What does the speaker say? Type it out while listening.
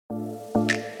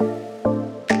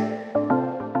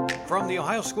From the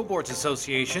Ohio School Boards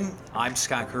Association, I'm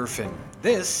Scott Kerfin.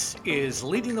 This is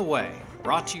Leading the Way,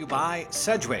 brought to you by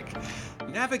Sedgwick,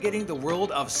 navigating the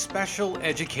world of special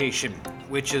education,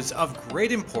 which is of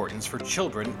great importance for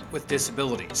children with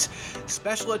disabilities.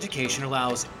 Special education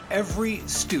allows every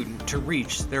student to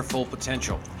reach their full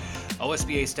potential.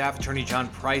 OSBA staff attorney John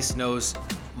Price knows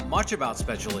much about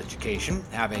special education,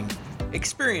 having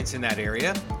experience in that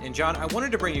area. And John, I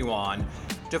wanted to bring you on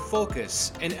to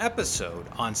focus an episode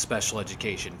on special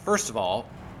education. First of all,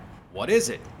 what is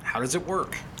it? How does it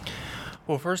work?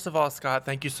 Well, first of all, Scott,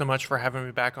 thank you so much for having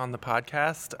me back on the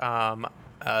podcast.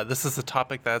 This is a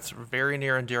topic that's very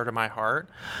near and dear to my heart.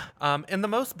 In the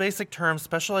most basic terms,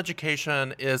 special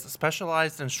education is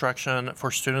specialized instruction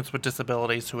for students with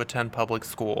disabilities who attend public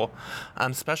school.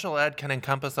 Special ed can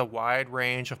encompass a wide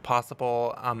range of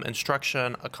possible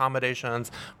instruction,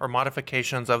 accommodations, or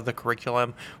modifications of the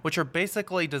curriculum, which are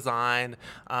basically designed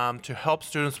to help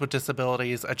students with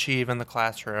disabilities achieve in the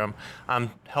classroom,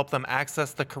 help them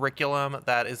access the curriculum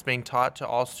that is being taught to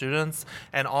all students,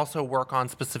 and also work on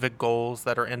specific goals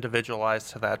that are individualized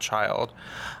to that child.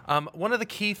 One of the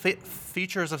key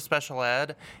features of special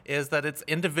ed is that it's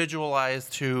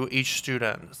individualized to each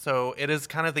student. So it is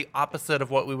kind of the opposite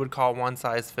of what we would call one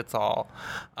size fits all.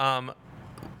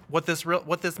 What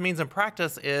this means in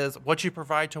practice is what you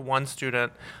provide to one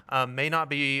student may not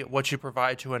be what you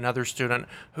provide to another student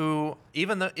who,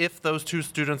 if those two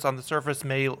students on the surface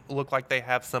may look like they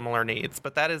have similar needs.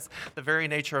 But that is the very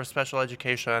nature of special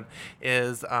education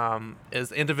is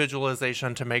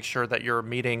individualization to make sure that you're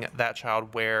meeting that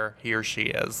child where he or she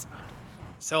is.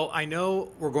 So I know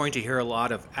we're going to hear a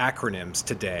lot of acronyms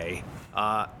today,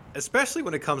 especially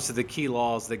when it comes to the key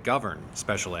laws that govern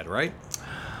special ed, right?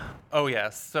 Oh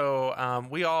yes. So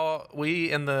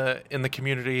we in the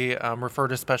community refer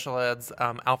to special ed's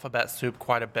alphabet soup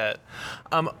quite a bit.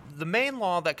 The main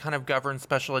law that kind of governs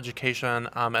special education,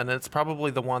 and it's probably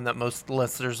the one that most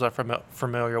listeners are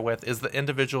familiar with, is the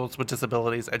Individuals with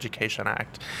Disabilities Education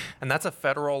Act, and that's a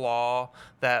federal law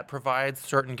that provides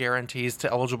certain guarantees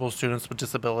to eligible students with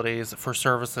disabilities for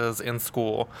services in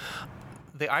school.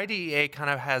 The IDEA kind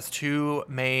of has two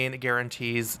main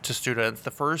guarantees to students.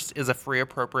 The first is a free,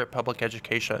 appropriate public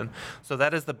education. So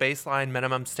that is the baseline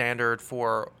minimum standard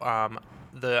for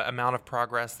the amount of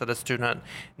progress that a student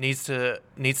needs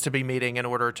to be meeting in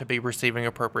order to be receiving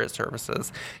appropriate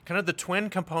services. Kind of the twin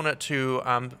component to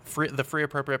the free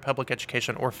appropriate public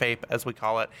education, or FAPE as we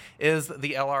call it, is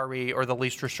the LRE, or the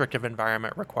least restrictive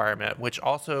environment requirement, which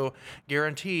also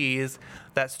guarantees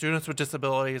that students with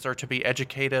disabilities are to be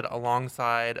educated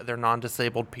alongside their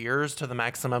non-disabled peers to the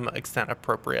maximum extent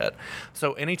appropriate.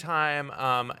 So anytime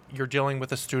you're dealing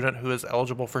with a student who is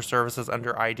eligible for services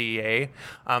under IDEA,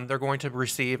 they're going to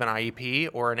receive an IEP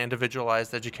or an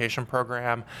individualized education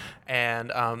program, and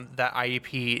that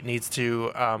IEP needs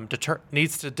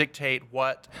to dictate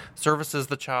what services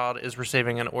the child is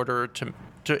receiving in order to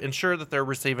ensure that they're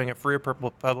receiving a free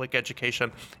public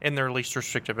education in their least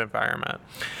restrictive environment.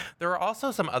 There are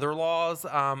also some other laws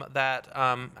that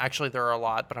actually there are a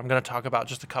lot, but I'm going to talk about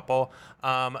just a couple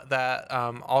that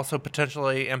also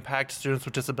potentially impact students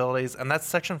with disabilities, and that's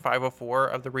Section 504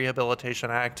 of the Rehabilitation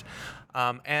Act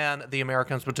and the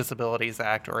Americans with Disabilities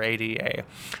Act, or ADA.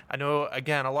 I know,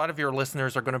 again, a lot of your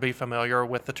listeners are going to be familiar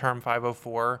with the term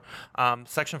 504.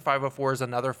 Section 504 is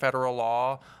another federal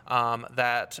law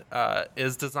that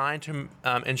is designed to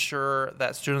ensure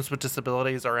that students with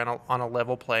disabilities are on a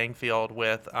level playing field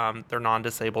with their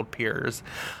non-disabled peers.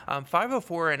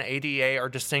 504 and ADA are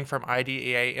distinct from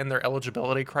IDEA in their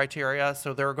eligibility criteria,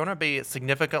 so there are going to be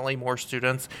significantly more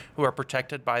students who are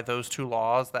protected by those two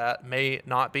laws that may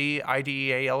not be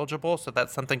IDEA eligible, so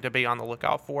that's something to be on the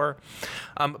lookout for.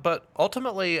 But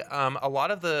ultimately, a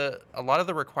lot of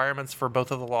the requirements for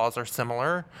both of the laws are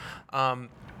similar.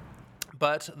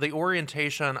 But the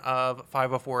orientation of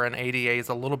 504 and ADA is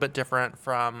a little bit different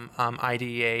from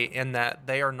IDEA in that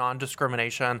they are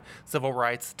non-discrimination civil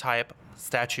rights type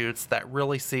statutes that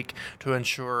really seek to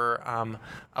ensure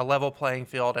a level playing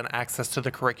field and access to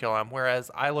the curriculum,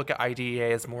 whereas I look at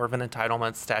IDEA as more of an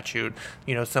entitlement statute,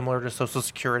 similar to Social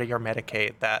Security or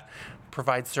Medicaid, that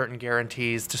provides certain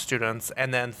guarantees to students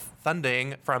and then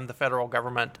funding from the federal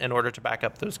government in order to back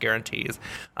up those guarantees.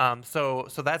 So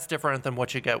that's different than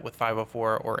what you get with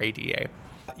 504 or ADA.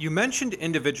 You mentioned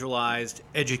individualized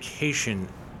education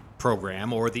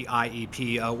program, or the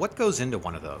IEP. What goes into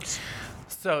one of those?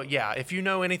 So yeah, if you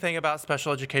know anything about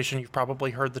special education, you've probably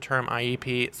heard the term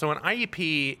IEP. So an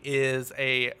IEP is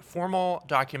a formal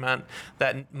document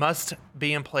that must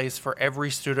be in place for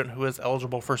every student who is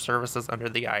eligible for services under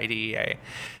the IDEA.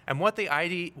 And what the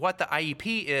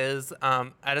IEP is,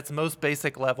 at its most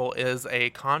basic level, is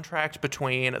a contract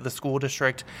between the school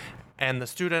district and the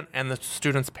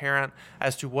student's parent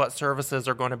as to what services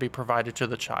are going to be provided to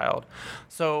the child.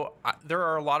 So there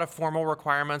are a lot of formal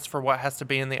requirements for what has to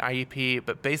be in the IEP,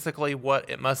 but basically what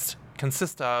it must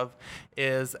consist of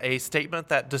is a statement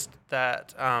that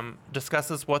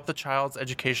discusses what the child's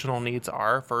educational needs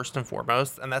are first and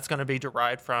foremost, and that's going to be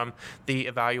derived from the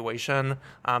evaluation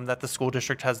that the school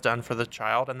district has done for the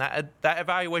child, and that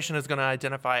evaluation is going to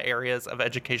identify areas of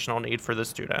educational need for the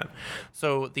student.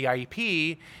 So the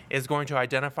IEP is going to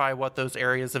identify what those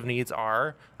areas of needs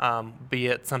are, be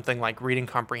it something like reading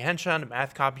comprehension,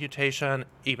 math computation,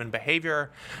 even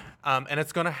behavior. And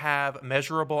it's going to have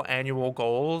measurable annual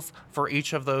goals for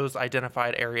each of those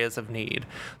identified areas of need.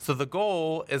 So the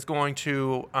goal is going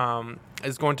to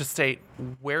state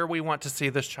where we want to see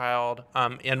this child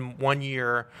in 1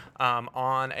 year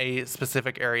on a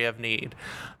specific area of need.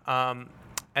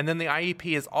 And then the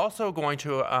IEP is also going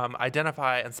to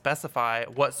identify and specify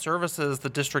what services the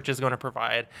district is going to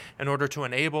provide in order to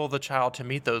enable the child to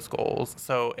meet those goals.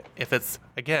 So if it's,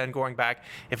 again, going back,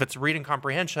 if it's reading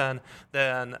comprehension,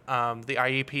 then the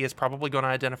IEP is probably going to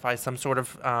identify some sort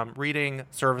of reading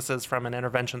services from an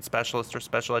intervention specialist or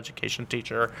special education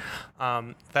teacher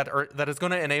that is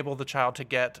going to enable the child to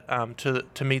get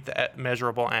to meet the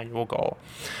measurable annual goal.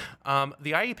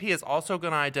 The IEP is also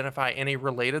going to identify any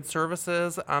related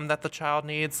services that the child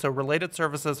needs. So related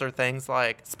services are things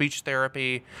like speech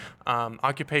therapy,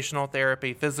 occupational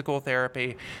therapy, physical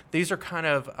therapy. These are kind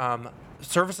of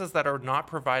services that are not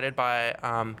provided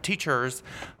by teachers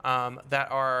that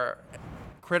are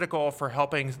critical for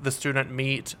helping the student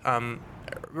meet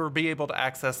or be able to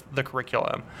access the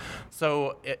curriculum.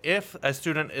 So if a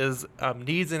student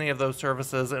needs any of those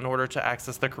services in order to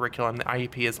access the curriculum, the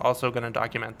IEP is also going to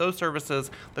document those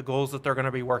services, the goals that they're going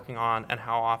to be working on, and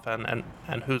how often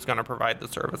and who's going to provide the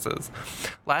services.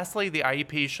 Lastly, the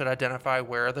IEP should identify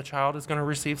where the child is going to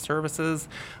receive services.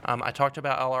 I talked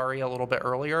about LRE a little bit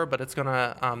earlier, but it's going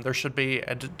to there should be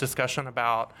a discussion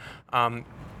about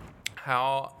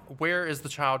where is the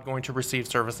child going to receive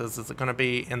services? Is it going to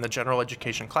be in the general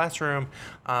education classroom,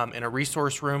 in a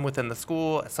resource room within the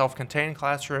school, a self-contained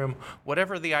classroom?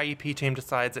 Whatever the IEP team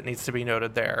decides, it needs to be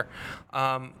noted there.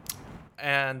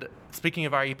 And speaking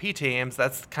of IEP teams,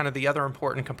 that's kind of the other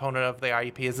important component of the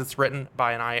IEP is it's written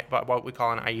by what we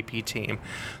call an IEP team.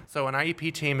 So an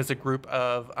IEP team is a group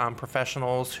of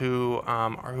professionals who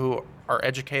are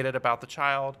educated about the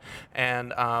child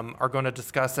and are going to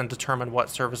discuss and determine what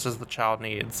services the child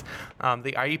needs.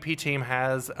 The IEP team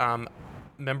has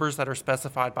members that are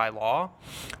specified by law.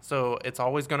 So it's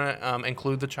always going to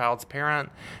include the child's parent.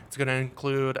 It's going to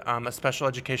include a special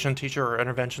education teacher or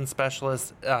intervention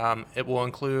specialist. It will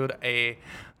include a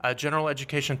general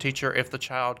education teacher if the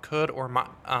child could or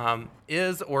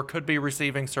is or could be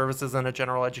receiving services in a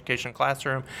general education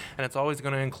classroom. And it's always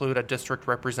going to include a district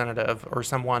representative or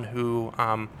someone who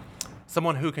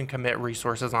can commit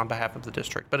resources on behalf of the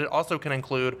district. But it also can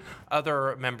include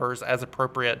other members as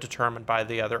appropriate, determined by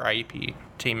the other IEP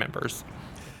team members.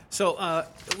 So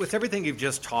with everything you've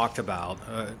just talked about,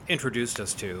 introduced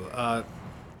us to,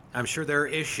 I'm sure there are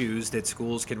issues that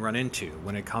schools can run into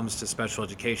when it comes to special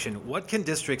education. What can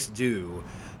districts do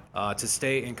to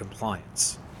stay in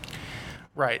compliance?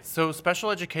 Right. So special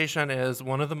education is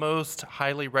one of the most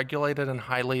highly regulated and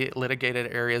highly litigated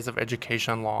areas of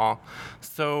education law.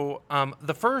 So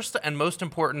the first and most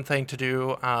important thing to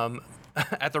do,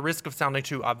 at the risk of sounding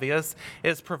too obvious,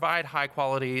 is provide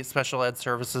high-quality special ed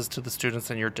services to the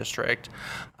students in your district.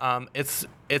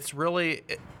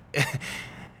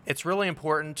 It's really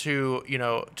important to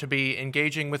be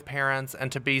engaging with parents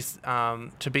and to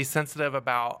be sensitive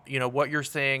about what you're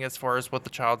seeing as far as what the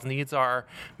child's needs are,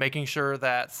 making sure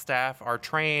that staff are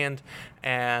trained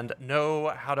and know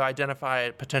how to identify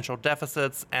potential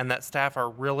deficits, and that staff are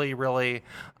really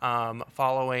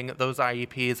following those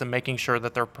IEPs and making sure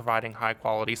that they're providing high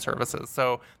quality services.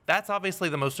 So that's obviously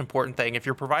the most important thing. If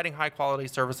you're providing high quality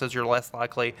services, you're less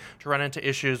likely to run into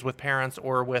issues with parents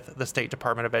or with the State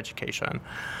Department of Education.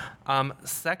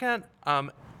 Second,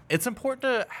 it's important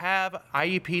to have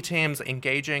IEP teams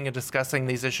engaging and discussing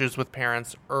these issues with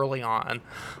parents early on.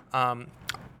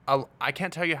 I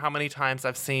can't tell you how many times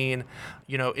I've seen,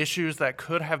 issues that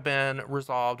could have been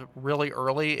resolved really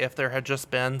early if there had just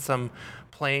been some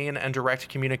plain and direct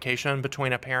communication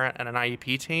between a parent and an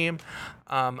IEP team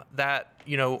that,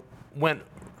 went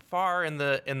far in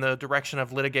the direction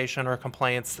of litigation or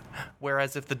complaints,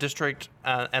 whereas if the district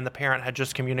and the parent had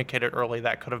just communicated early,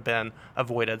 that could have been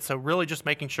avoided. So really just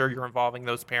making sure you're involving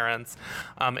those parents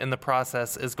in the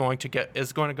process is going to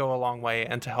go a long way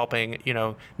into helping,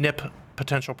 nip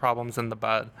potential problems in the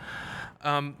bud.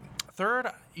 Third,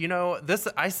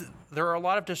 there are a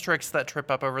lot of districts that trip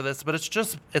up over this, but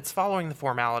it's following the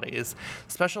formalities.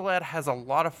 Special ed has a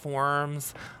lot of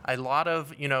forms, a lot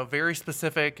of, very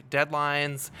specific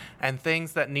deadlines and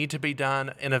things that need to be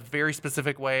done in a very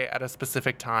specific way at a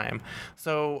specific time.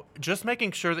 So just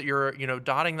making sure that you're,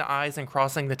 dotting the I's and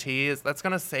crossing the T's, that's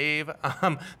going to save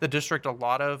the district a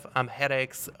lot of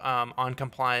headaches on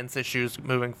compliance issues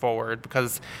moving forward,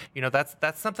 because,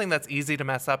 that's something that's easy to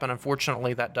mess up, and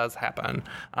unfortunately that does happen.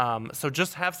 So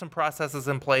just have some processes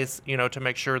in place, to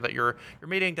make sure that you're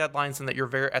meeting deadlines and that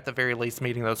you're at the very least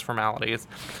meeting those formalities.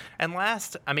 And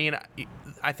last,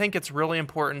 I think it's really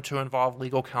important to involve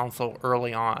legal counsel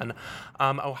early on.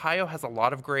 Ohio has a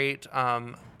lot of great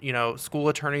school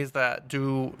attorneys that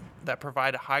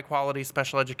provide high quality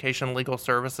special education legal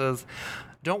services.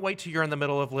 Don't wait till you're in the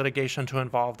middle of litigation to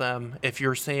involve them if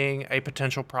you're seeing a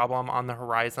potential problem on the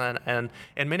horizon. And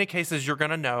in many cases, you're going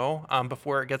to know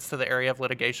before it gets to the area of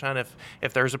litigation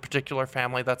if there's a particular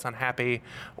family that's unhappy,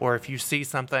 or if you see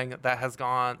something that has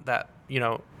gone that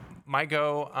might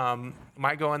go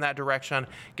in that direction.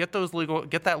 Get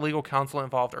that legal counsel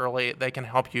involved early. They can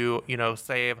help you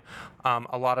save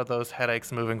a lot of those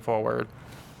headaches moving forward.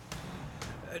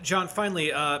 John,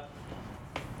 finally,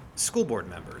 school board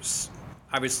members.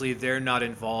 Obviously, they're not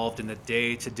involved in the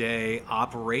day-to-day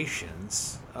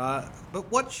operations, but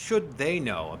what should they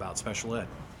know about special ed?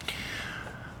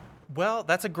 Well,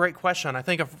 that's a great question. I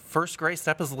think a first great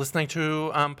step is listening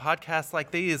to podcasts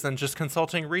like these and just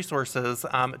consulting resources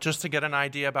just to get an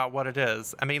idea about what it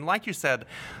is. Like you said,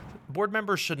 board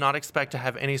members should not expect to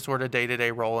have any sort of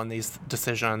day-to-day role in these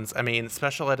decisions.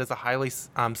 Special ed is a highly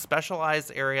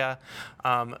specialized area.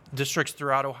 Districts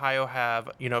throughout Ohio have,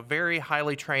 very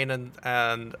highly trained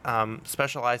and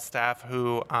specialized staff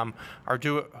who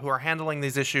are handling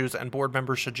these issues, and board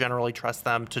members should generally trust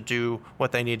them to do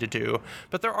what they need to do.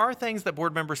 But there are things that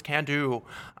board members can do.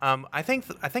 I think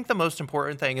the most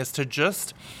important thing is to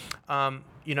just,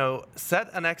 set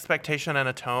an expectation and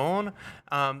a tone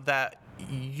that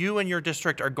you and your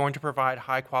district are going to provide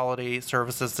high quality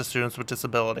services to students with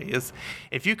disabilities.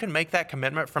 If you can make that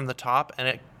commitment from the top, and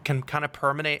it can kind of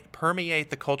permeate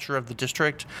the culture of the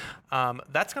district,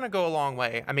 that's going to go a long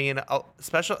way.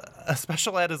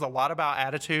 Special ed is a lot about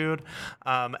attitude,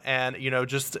 and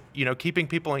keeping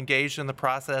people engaged in the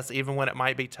process, even when it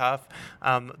might be tough.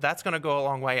 That's going to go a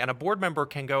long way, and a board member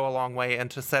can go a long way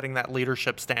into setting that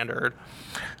leadership standard.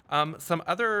 Some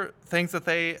other things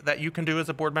that you can do as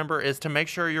a board member is to make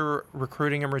sure you're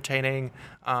recruiting and retaining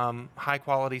high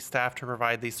quality staff to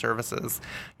provide these services.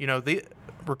 The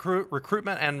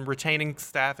recruitment and retaining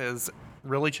staff is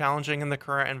really challenging in the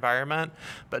current environment,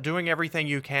 but doing everything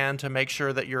you can to make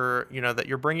sure that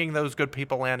you're bringing those good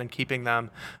people in and keeping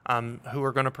them who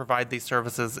are going to provide these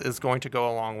services is going to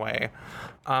go a long way.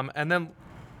 And then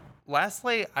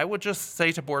lastly, I would just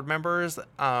say to board members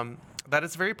that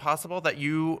it's very possible that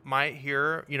you might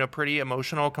hear, pretty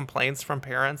emotional complaints from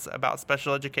parents about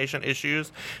special education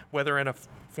issues, whether in a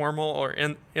formal or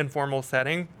informal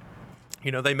setting.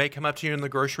 They may come up to you in the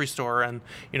grocery store and,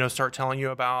 start telling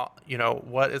you about,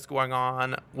 what is going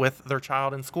on with their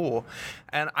child in school.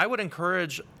 And I would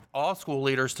encourage all school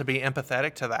leaders to be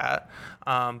empathetic to that,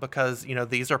 because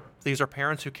these are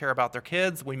parents who care about their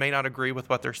kids. We may not agree with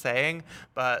what they're saying,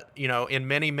 but in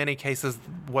many cases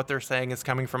what they're saying is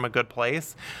coming from a good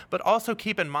place. But also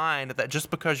keep in mind that just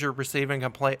because you're receiving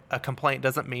a complaint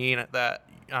doesn't mean that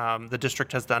the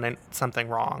district has done something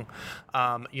wrong.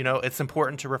 It's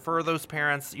important to refer those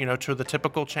parents, to the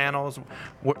typical channels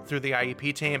through the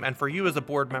IEP team, and for you as a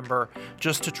board member,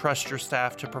 just to trust your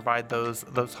staff to provide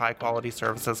those high quality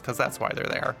services, because that's why they're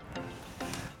there.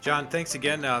 John, thanks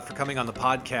again for coming on the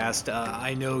podcast.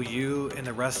 I know you and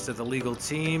the rest of the legal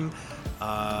team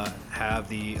have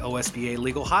the OSBA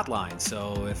legal hotline,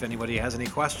 so if anybody has any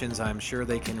questions, I'm sure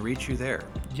they can reach you there.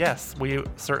 Yes, we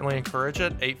certainly encourage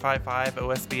it.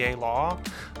 855-OSBA-LAW.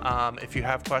 If you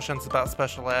have questions about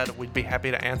special ed, we'd be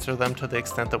happy to answer them to the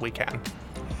extent that we can.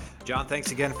 John,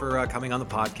 thanks again for coming on the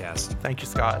podcast. Thank you,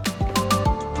 Scott.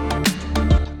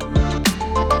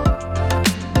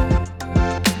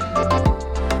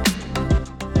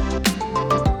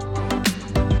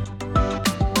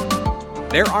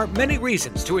 There are many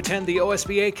reasons to attend the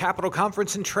OSBA Capital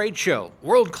Conference and Trade Show.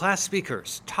 World-class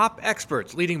speakers, top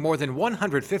experts leading more than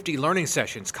 150 learning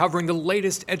sessions covering the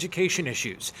latest education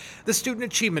issues. The Student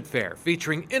Achievement Fair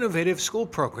featuring innovative school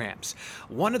programs.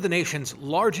 One of the nation's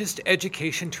largest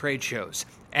education trade shows.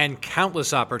 And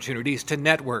countless opportunities to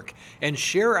network and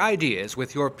share ideas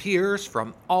with your peers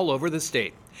from all over the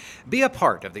state. Be a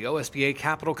part of the OSBA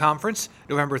Capital Conference,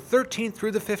 November 13th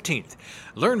through the 15th.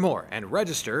 Learn more and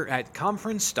register at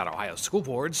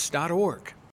conference.ohioschoolboards.org.